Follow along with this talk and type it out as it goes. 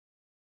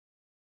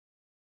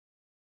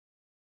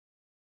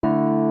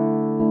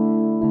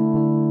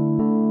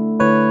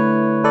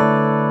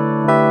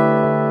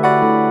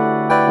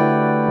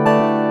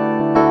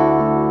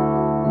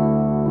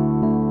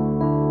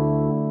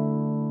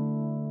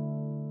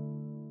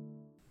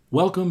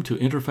Welcome to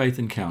Interfaith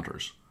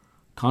Encounters,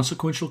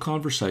 consequential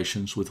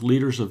conversations with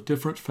leaders of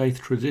different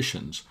faith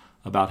traditions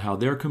about how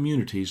their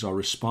communities are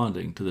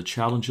responding to the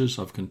challenges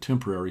of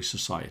contemporary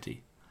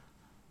society.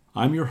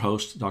 I'm your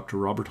host, Dr.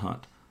 Robert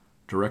Hunt,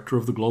 Director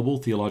of the Global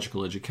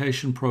Theological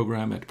Education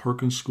Program at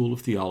Perkins School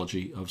of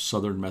Theology of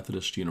Southern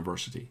Methodist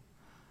University.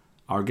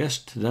 Our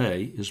guest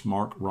today is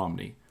Mark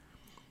Romney.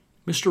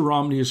 Mr.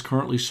 Romney is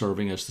currently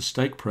serving as the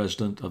stake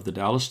president of the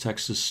Dallas,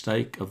 Texas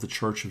stake of the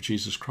Church of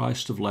Jesus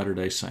Christ of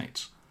Latter-day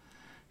Saints.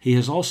 He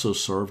has also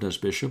served as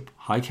bishop,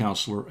 high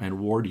counselor, and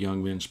ward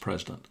young men's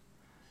president.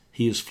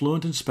 He is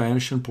fluent in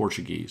Spanish and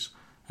Portuguese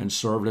and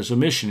served as a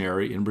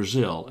missionary in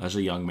Brazil as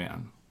a young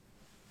man.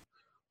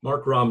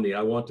 Mark Romney,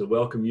 I want to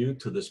welcome you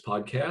to this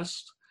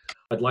podcast.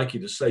 I'd like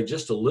you to say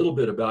just a little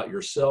bit about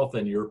yourself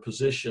and your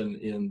position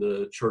in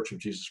the Church of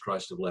Jesus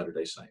Christ of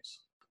Latter-day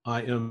Saints.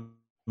 I am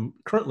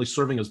currently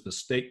serving as the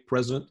stake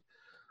president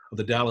of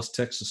the Dallas,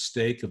 Texas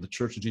stake of the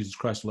Church of Jesus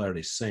Christ of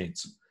Latter-day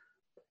Saints.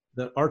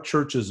 Our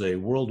church is a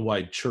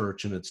worldwide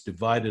church, and it's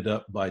divided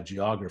up by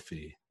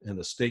geography. And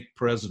as stake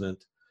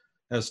president,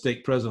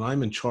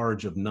 I'm in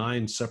charge of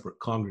 9 separate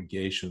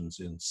congregations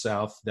in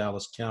South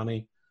Dallas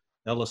County,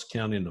 Ellis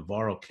County, and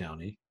Navarro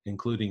County,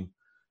 including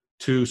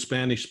 2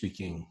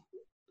 Spanish-speaking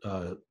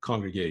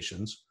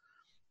congregations.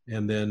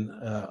 And then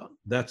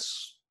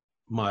that's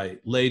my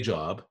lay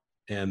job.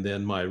 And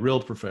then my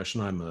real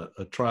profession, I'm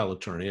a trial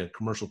attorney, a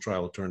commercial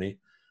trial attorney,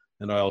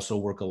 and I also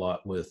work a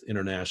lot with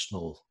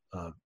international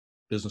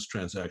business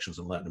transactions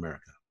in Latin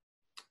America.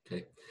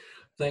 Okay,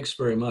 thanks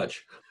very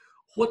much.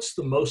 What's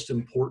the most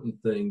important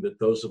thing that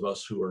those of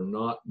us who are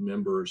not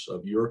members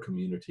of your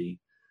community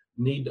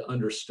need to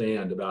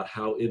understand about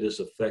how it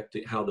is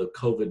affecting, how the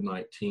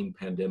COVID-19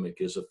 pandemic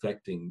is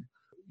affecting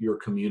your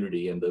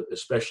community and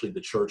especially the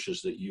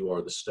churches that you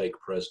are the stake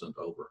president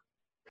over?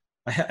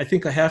 I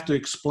think I have to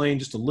explain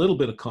just a little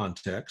bit of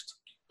context.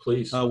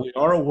 Please. We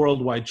are a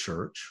worldwide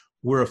church.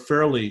 We're a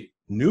fairly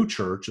new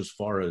church as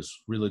far as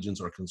religions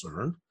are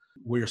concerned.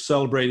 We're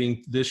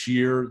celebrating this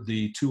year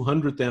the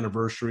 200th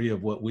anniversary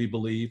of what we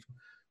believe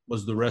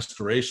was the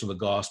restoration of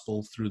the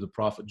gospel through the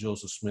prophet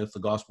Joseph Smith, the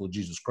gospel of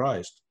Jesus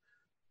Christ.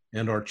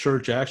 And our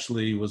church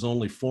actually was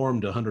only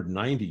formed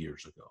 190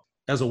 years ago.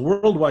 As a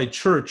worldwide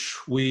church,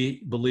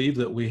 we believe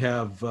that we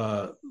have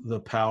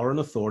the power and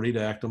authority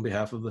to act on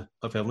behalf of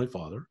Heavenly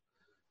Father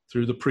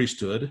through the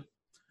priesthood.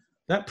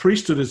 That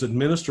priesthood is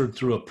administered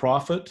through a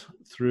prophet,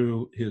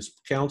 through his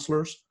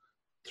counselors,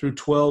 through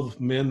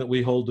 12 men that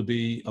we hold to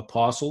be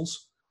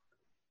apostles.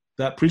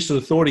 That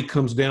priesthood authority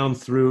comes down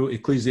through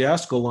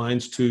ecclesiastical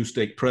lines to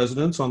stake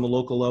presidents on the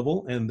local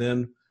level, and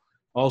then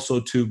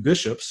also to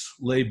bishops,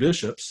 lay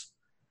bishops,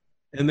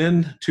 and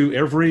then to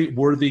every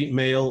worthy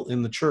male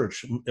in the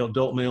church.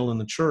 Adult male in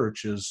the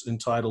church is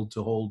entitled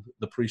to hold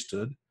the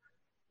priesthood,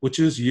 which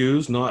is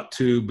used not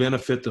to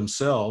benefit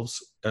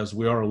themselves, as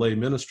we are a lay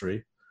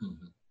ministry.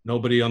 Mm-hmm.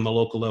 Nobody on the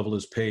local level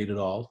is paid at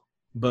all,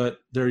 but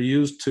they're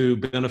used to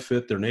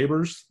benefit their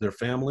neighbors, their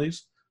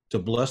families, to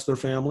bless their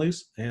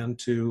families, and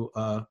to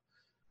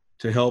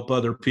help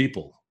other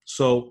people.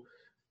 So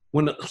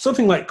when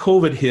something like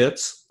COVID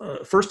hits,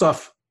 first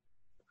off,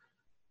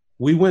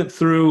 we've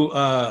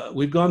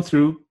gone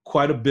through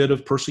quite a bit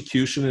of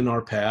persecution in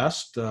our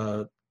past.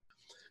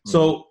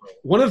 So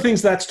one of the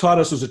things that's taught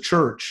us as a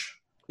church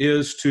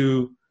is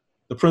to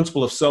the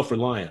principle of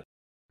self-reliance.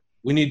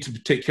 We need to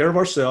take care of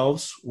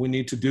ourselves. We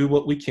need to do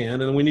what we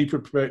can, and we need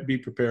to be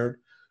prepared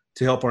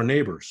to help our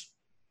neighbors.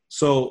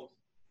 So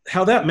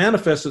how that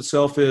manifests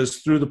itself is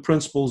through the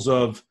principles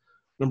of,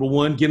 number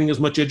one, getting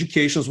as much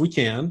education as we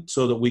can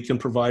so that we can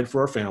provide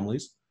for our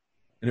families.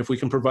 And if we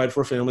can provide for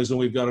our families, then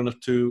we've got enough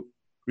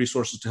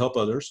resources to help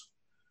others.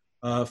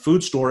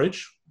 Food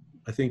storage.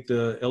 I think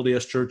the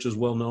LDS Church is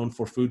well known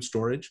for food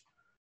storage.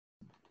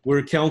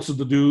 We're counseled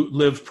to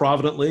live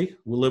providently.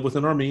 We live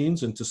within our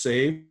means and to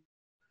save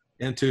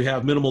and to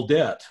have minimal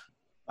debt.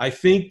 I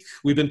think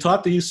we've been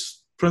taught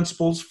these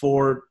principles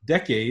for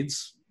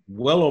decades,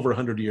 well over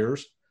 100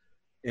 years.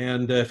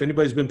 And if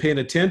anybody's been paying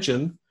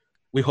attention,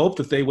 we hope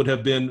that they would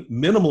have been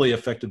minimally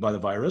affected by the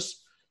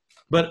virus.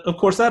 But of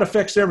course, that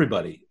affects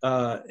everybody.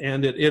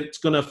 And it's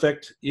going to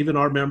affect even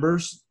our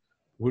members.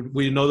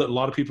 We know that a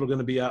lot of people are going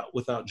to be out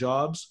without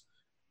jobs.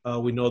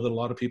 We know that a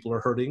lot of people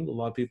are hurting. A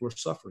lot of people are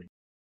suffering.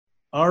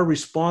 Our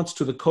response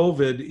to the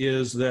COVID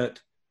is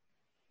that,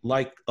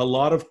 like a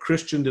lot of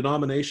Christian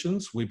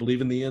denominations, we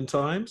believe in the end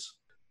times.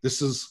 This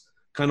is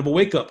kind of a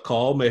wake-up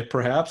call,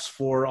 perhaps,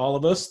 for all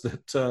of us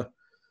that,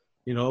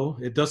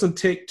 it doesn't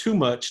take too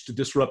much to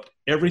disrupt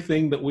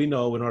everything that we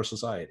know in our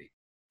society.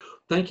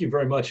 Thank you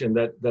very much, and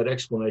that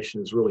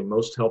explanation is really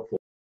most helpful.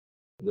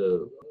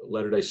 The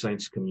Latter-day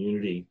Saints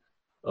community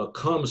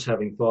comes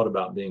having thought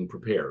about being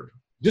prepared.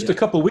 Just a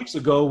couple of weeks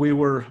ago, we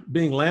were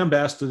being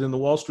lambasted in the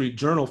Wall Street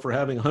Journal for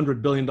having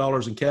 $100 billion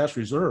in cash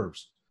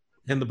reserves.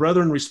 And the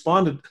brethren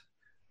responded,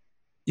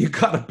 you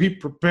got to be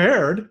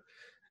prepared.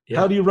 Yeah.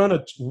 How do you run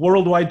a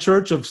worldwide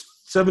church of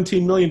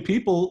 17 million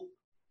people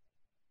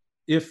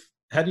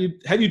how do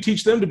you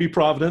teach them to be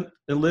provident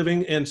and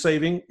living and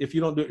saving if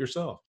you don't do it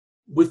yourself?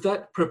 With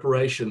that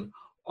preparation,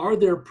 are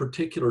there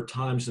particular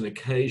times and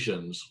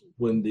occasions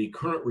when the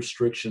current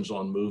restrictions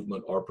on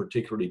movement are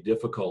particularly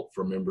difficult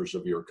for members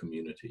of your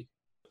community?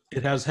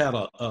 It has had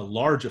a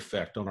large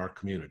effect on our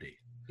community.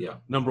 Yeah.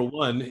 Number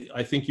one,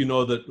 I think you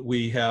know that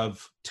we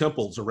have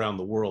temples around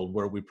the world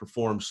where we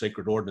perform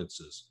sacred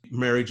ordinances,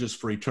 marriages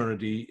for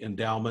eternity,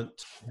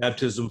 endowment,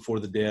 baptism for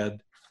the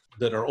dead,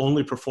 that are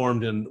only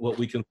performed in what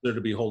we consider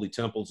to be holy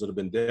temples that have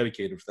been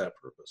dedicated for that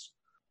purpose.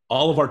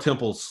 All of our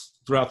temples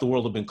throughout the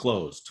world have been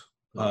closed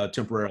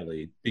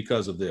temporarily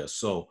because of this.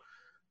 So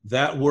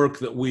that work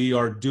that we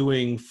are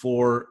doing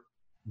for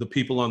the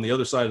people on the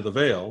other side of the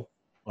veil,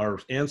 our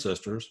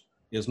ancestors,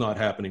 is not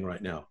happening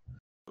right now.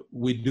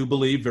 We do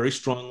believe very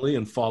strongly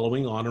in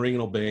following, honoring,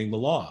 and obeying the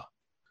law.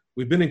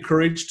 We've been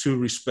encouraged to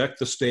respect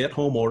the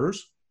stay-at-home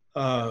orders.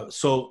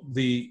 So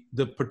the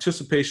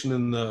participation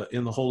in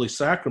the Holy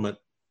Sacrament,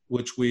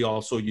 which we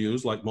also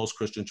use, like most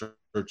Christian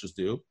churches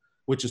do,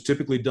 which is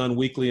typically done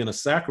weekly in a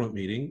sacrament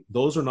meeting,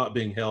 those are not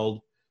being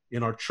held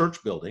in our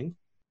church building.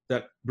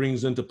 That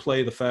brings into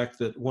play the fact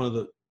that one of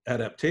the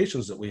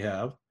adaptations that we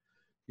have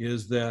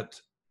is that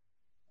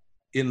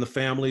in the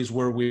families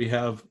where we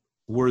have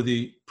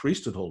worthy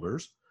priesthood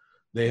holders,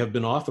 they have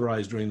been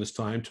authorized during this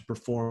time to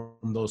perform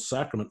those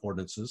sacrament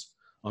ordinances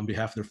on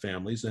behalf of their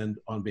families and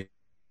on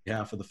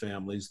behalf of the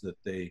families that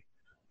they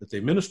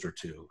minister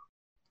to.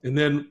 And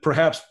then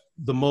perhaps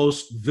the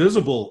most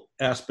visible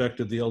aspect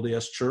of the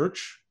LDS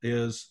Church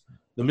is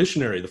the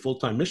missionary, the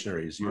full-time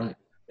missionaries. Right.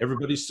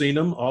 Everybody's seen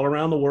them all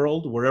around the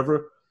world,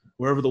 wherever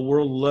the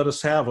world will let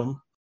us have them.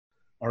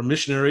 Our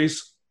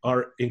missionaries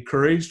are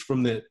encouraged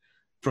from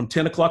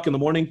 10 o'clock in the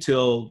morning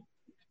till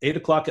 8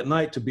 o'clock at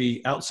night to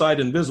be outside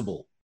and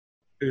visible,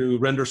 to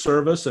render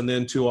service, and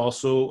then to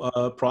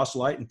also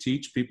proselyte and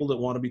teach people that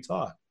want to be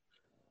taught.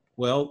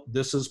 Well,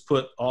 this has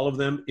put all of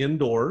them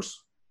indoors,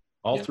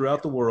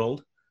 throughout the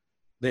world.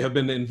 They have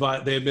been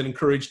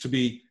encouraged to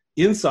be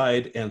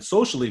inside and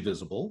socially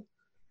visible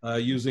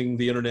using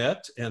the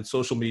internet and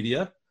social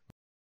media,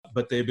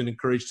 but they've been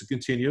encouraged to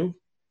continue.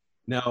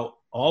 Now,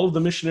 all of the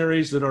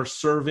missionaries that are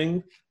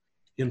serving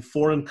in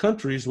foreign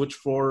countries, which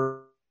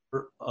for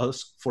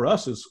us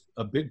is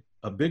a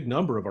big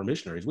number of our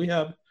missionaries. We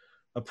have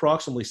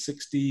approximately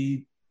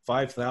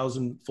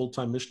 65,000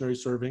 full-time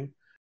missionaries serving.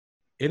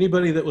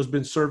 Anybody that was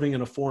been serving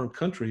in a foreign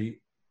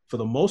country, for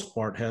the most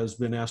part, has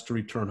been asked to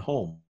return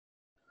home.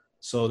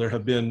 So there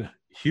have been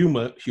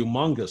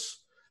humongous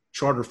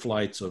charter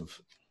flights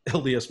of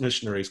LDS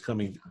missionaries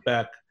coming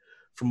back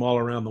from all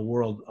around the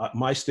world.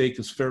 My stake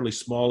is fairly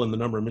small in the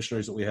number of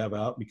missionaries that we have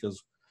out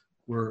because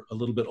we're a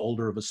little bit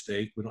older of a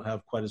stake. We don't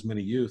have quite as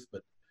many youth,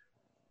 but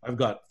I've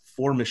got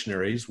 4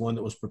 missionaries, one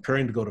that was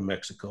preparing to go to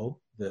Mexico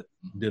that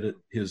did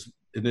his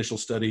initial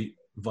study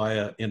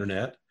via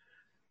internet,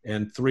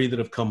 and 3 that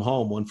have come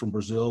home, one from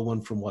Brazil,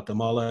 one from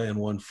Guatemala, and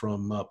one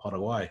from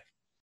Paraguay.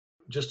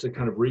 Just to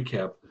kind of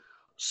recap,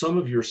 some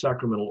of your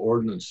sacramental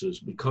ordinances,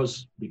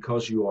 because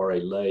you are a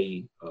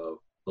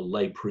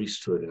lay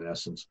priesthood in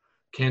essence,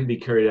 can be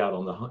carried out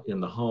in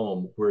the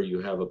home where you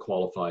have a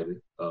qualified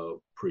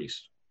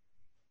priest.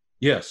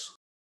 Yes.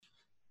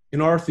 In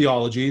our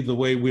theology, the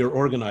way we are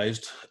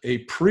organized, a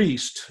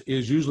priest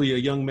is usually a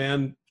young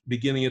man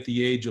beginning at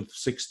the age of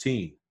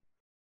 16.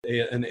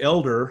 An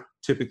elder,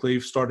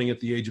 typically starting at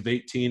the age of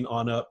 18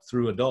 on up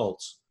through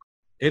adults.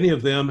 Any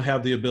of them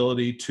have the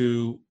ability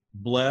to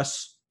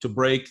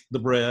break the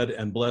bread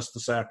and bless the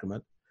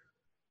sacrament.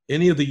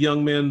 Any of the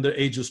young men, the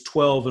ages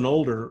 12 and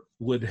older,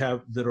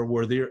 have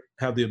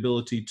the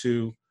ability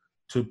to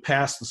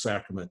pass the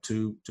sacrament,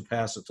 to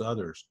pass it to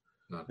others.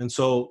 And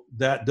so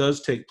that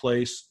does take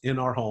place in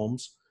our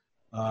homes,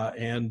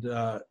 and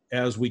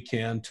as we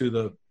can to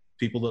the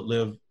people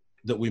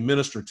that we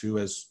minister to,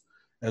 as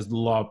the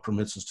law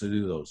permits us to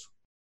do those.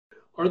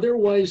 Are there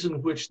ways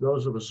in which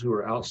those of us who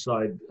are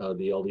outside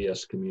the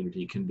LDS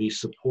community can be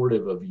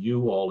supportive of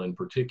you all in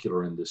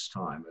particular in this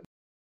time?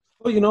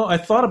 Well, I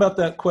thought about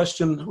that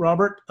question,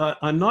 Robert.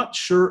 I'm not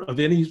sure of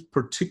any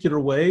particular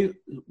way.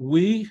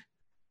 We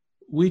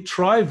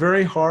try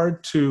very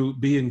hard to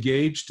be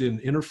engaged in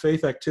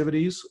interfaith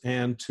activities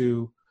and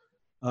to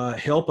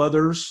help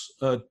others.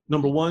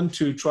 Number one,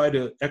 to try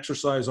to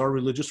exercise our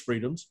religious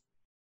freedoms.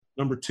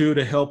 Number two,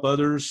 to help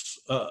others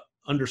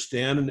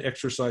understand and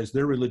exercise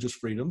their religious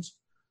freedoms,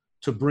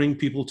 to bring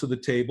people to the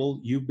table.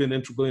 You've been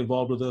integrally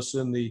involved with us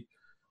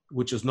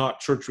which is not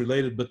church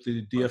related, but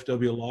the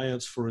DFW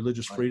Alliance for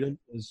Religious Freedom,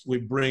 is we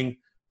bring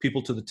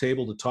people to the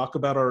table to talk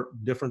about our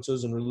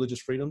differences in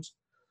religious freedoms.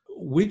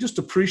 We just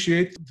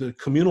appreciate the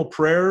communal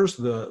prayers,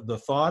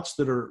 the thoughts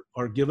that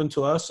are given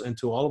to us and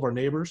to all of our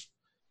neighbors.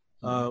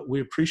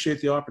 We appreciate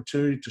the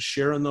opportunity to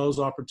share in those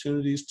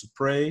opportunities, to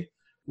pray.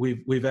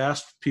 We've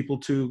asked people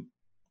to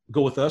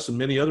go with us and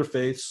many other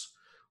faiths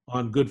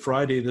on Good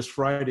Friday, this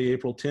Friday,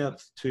 April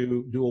 10th,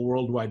 to do a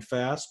worldwide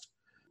fast.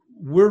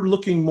 We're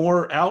looking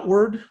more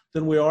outward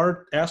than we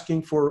are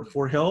asking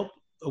for help.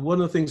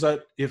 One of the things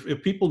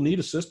if people need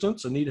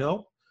assistance and need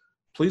help,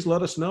 please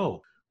let us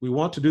know. We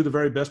want to do the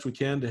very best we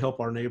can to help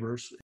our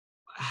neighbors.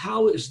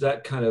 How is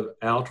that kind of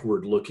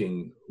outward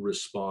looking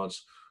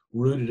response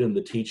rooted in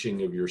the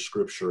teaching of your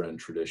scripture and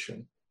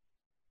tradition?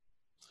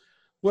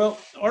 Well,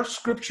 our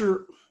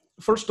scripture,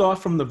 first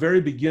off, from the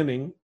very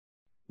beginning,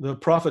 the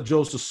prophet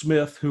Joseph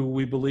Smith, who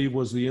we believe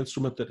was the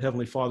instrument that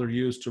Heavenly Father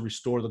used to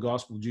restore the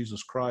gospel of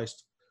Jesus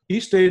Christ, he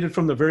stated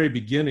from the very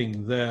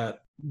beginning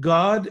that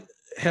God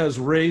has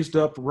raised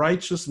up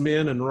righteous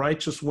men and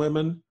righteous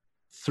women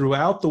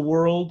throughout the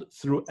world,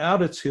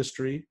 throughout its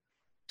history,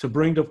 to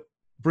bring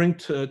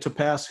to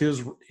pass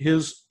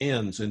his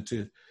ends and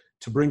to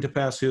bring to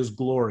pass his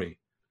glory.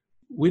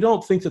 We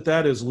don't think that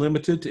that is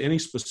limited to any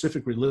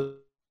specific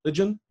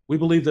religion. We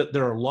believe that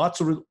there are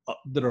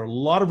a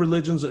lot of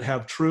religions that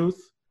have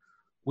truth.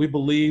 We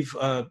believe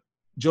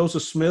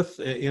Joseph Smith,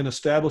 in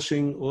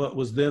establishing what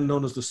was then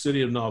known as the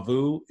city of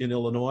Nauvoo in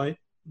Illinois,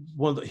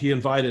 he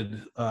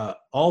invited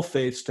all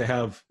faiths to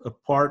have a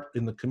part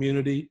in the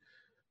community,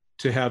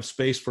 to have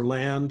space for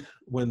land.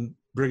 When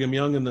Brigham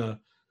Young and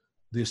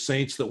the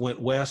saints that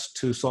went west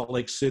to Salt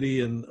Lake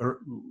City in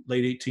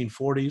late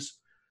 1840s,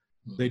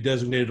 they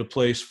designated a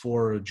place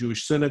for a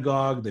Jewish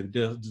synagogue. They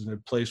designated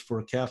a place for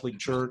a Catholic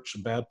church, a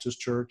Baptist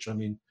church. I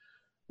mean,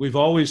 we've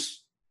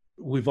always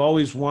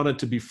wanted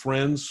to be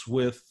friends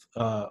with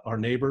our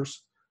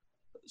neighbors.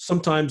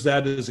 Sometimes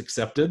that is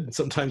accepted.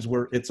 Sometimes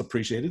it's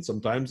appreciated.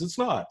 Sometimes it's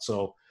not.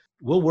 So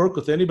we'll work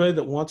with anybody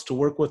that wants to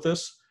work with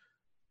us.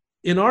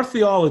 In our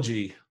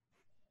theology,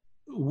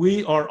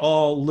 we are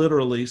all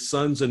literally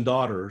sons and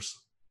daughters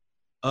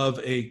of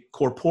a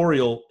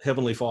corporeal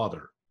Heavenly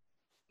Father,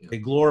 a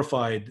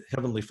glorified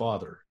Heavenly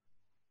Father,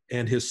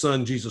 and his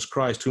Son, Jesus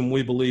Christ, whom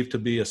we believe to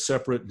be a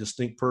separate,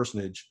 distinct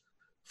personage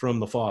from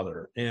the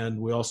Father. And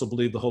we also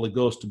believe the Holy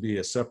Ghost to be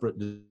a separate,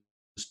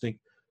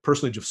 distinct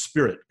personage of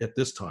spirit at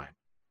this time.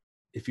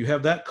 If you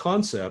have that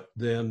concept,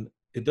 then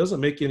it doesn't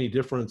make any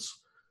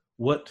difference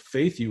what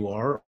faith you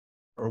are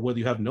or whether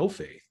you have no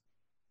faith.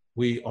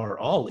 We are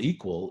all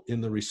equal in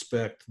the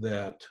respect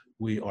that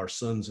we are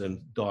sons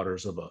and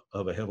daughters of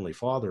a Heavenly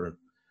Father.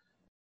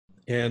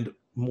 And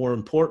more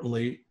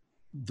importantly,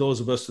 those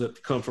of us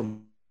that come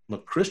from a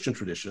Christian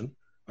tradition,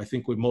 I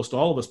think most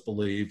all of us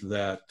believe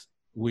that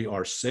we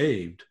are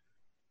saved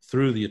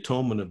through the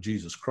atonement of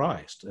Jesus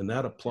Christ. And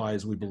that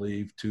applies, we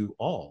believe, to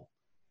all,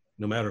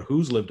 no matter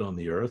who's lived on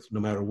the earth, no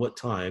matter what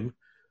time,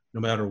 no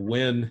matter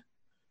when,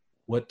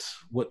 what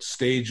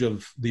stage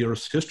of the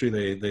earth's history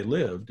they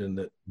lived,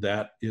 and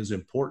that is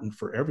important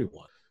for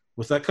everyone.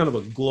 With that kind of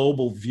a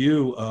global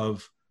view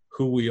of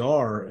who we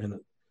are and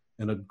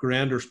a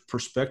grander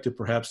perspective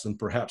perhaps than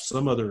perhaps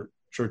some other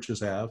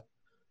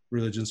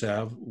religions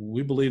have,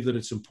 we believe that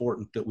it's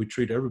important that we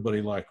treat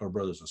everybody like our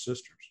brothers and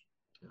sisters.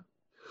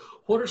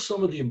 What are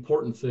some of the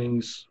important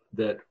things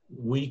that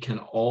we can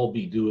all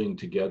be doing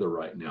together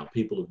right now,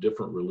 people of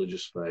different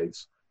religious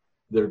faiths,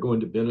 that are going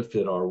to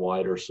benefit our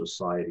wider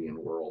society and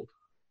world?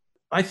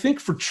 I think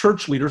for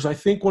church leaders, I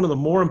think one of the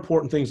more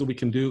important things that we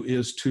can do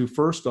is to,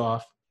 first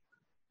off,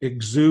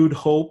 exude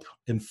hope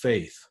and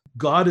faith.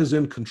 God is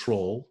in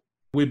control.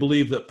 We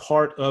believe that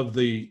part of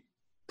the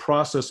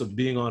process of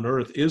being on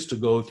earth is to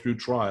go through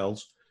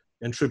trials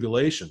and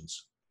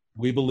tribulations.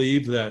 We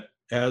believe that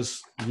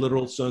as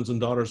literal sons and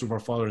daughters of our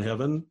Father in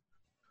heaven,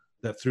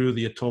 that through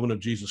the atonement of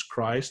Jesus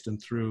Christ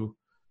and through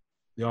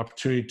the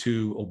opportunity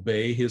to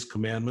obey his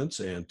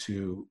commandments and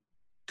to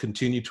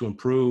continue to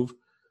improve,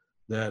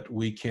 that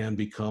we can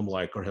become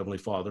like our Heavenly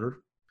Father.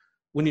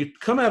 When you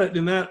come at it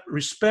in that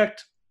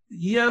respect,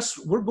 yes,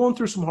 we're going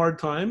through some hard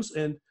times.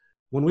 And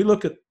when we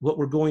look at what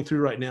we're going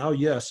through right now,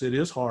 yes, it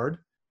is hard.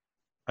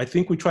 I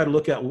think we try to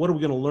look at what are we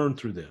going to learn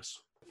through this.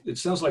 It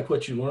sounds like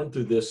what you learned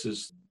through this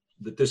is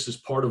that this is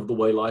part of the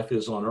way life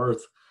is on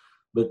earth,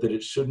 but that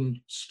it shouldn't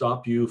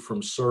stop you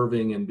from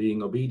serving and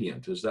being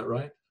obedient. Is that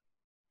right?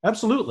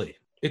 Absolutely.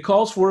 It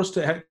calls for us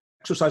to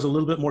exercise a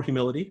little bit more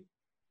humility.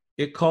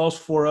 It calls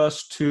for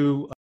us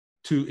to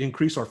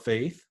increase our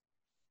faith.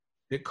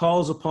 It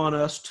calls upon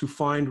us to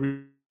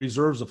find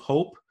reserves of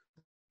hope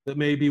that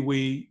maybe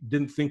we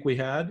didn't think we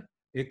had.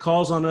 It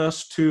calls on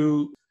us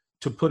to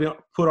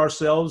put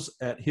ourselves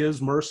at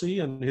his mercy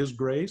and his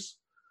grace,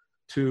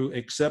 to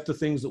accept the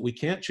things that we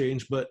can't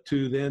change, but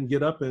to then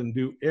get up and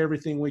do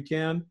everything we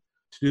can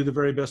to do the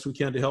very best we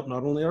can to help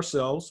not only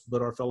ourselves,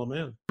 but our fellow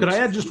man. Could I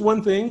add just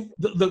one thing?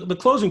 The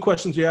closing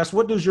questions you asked,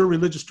 what does your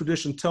religious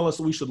tradition tell us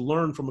that we should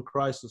learn from a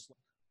crisis?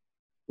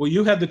 Well,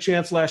 you had the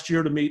chance last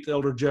year to meet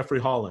Elder Jeffrey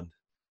Holland.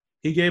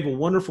 He gave a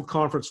wonderful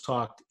conference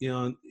talk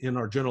in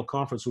our general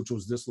conference, which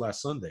was this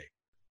last Sunday.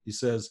 He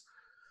says,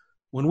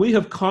 when we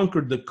have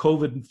conquered the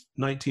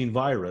COVID-19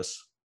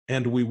 virus,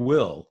 and we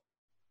will,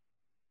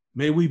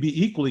 may we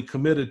be equally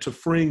committed to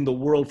freeing the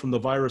world from the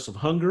virus of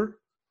hunger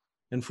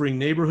and freeing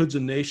neighborhoods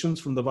and nations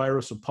from the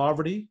virus of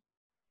poverty.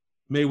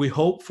 May we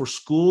hope for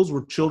schools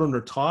where children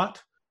are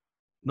taught,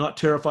 not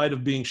terrified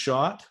of being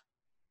shot,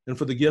 and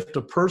for the gift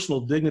of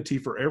personal dignity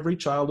for every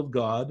child of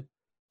God,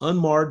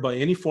 unmarred by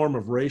any form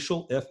of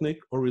racial, ethnic,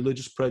 or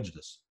religious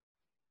prejudice.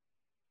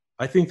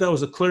 I think that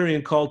was a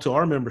clarion call to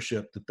our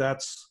membership, that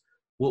that's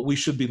what we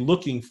should be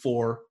looking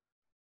for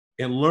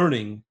and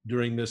learning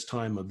during this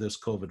time of this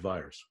COVID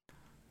virus.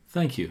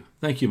 Thank you.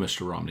 Thank you,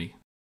 Mr. Romney.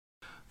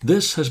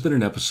 This has been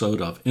an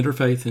episode of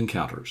Interfaith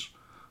Encounters,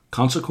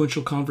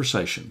 consequential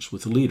conversations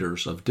with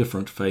leaders of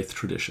different faith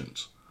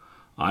traditions.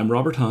 I'm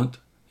Robert Hunt,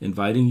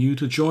 inviting you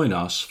to join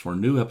us for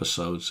new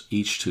episodes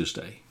each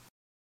Tuesday.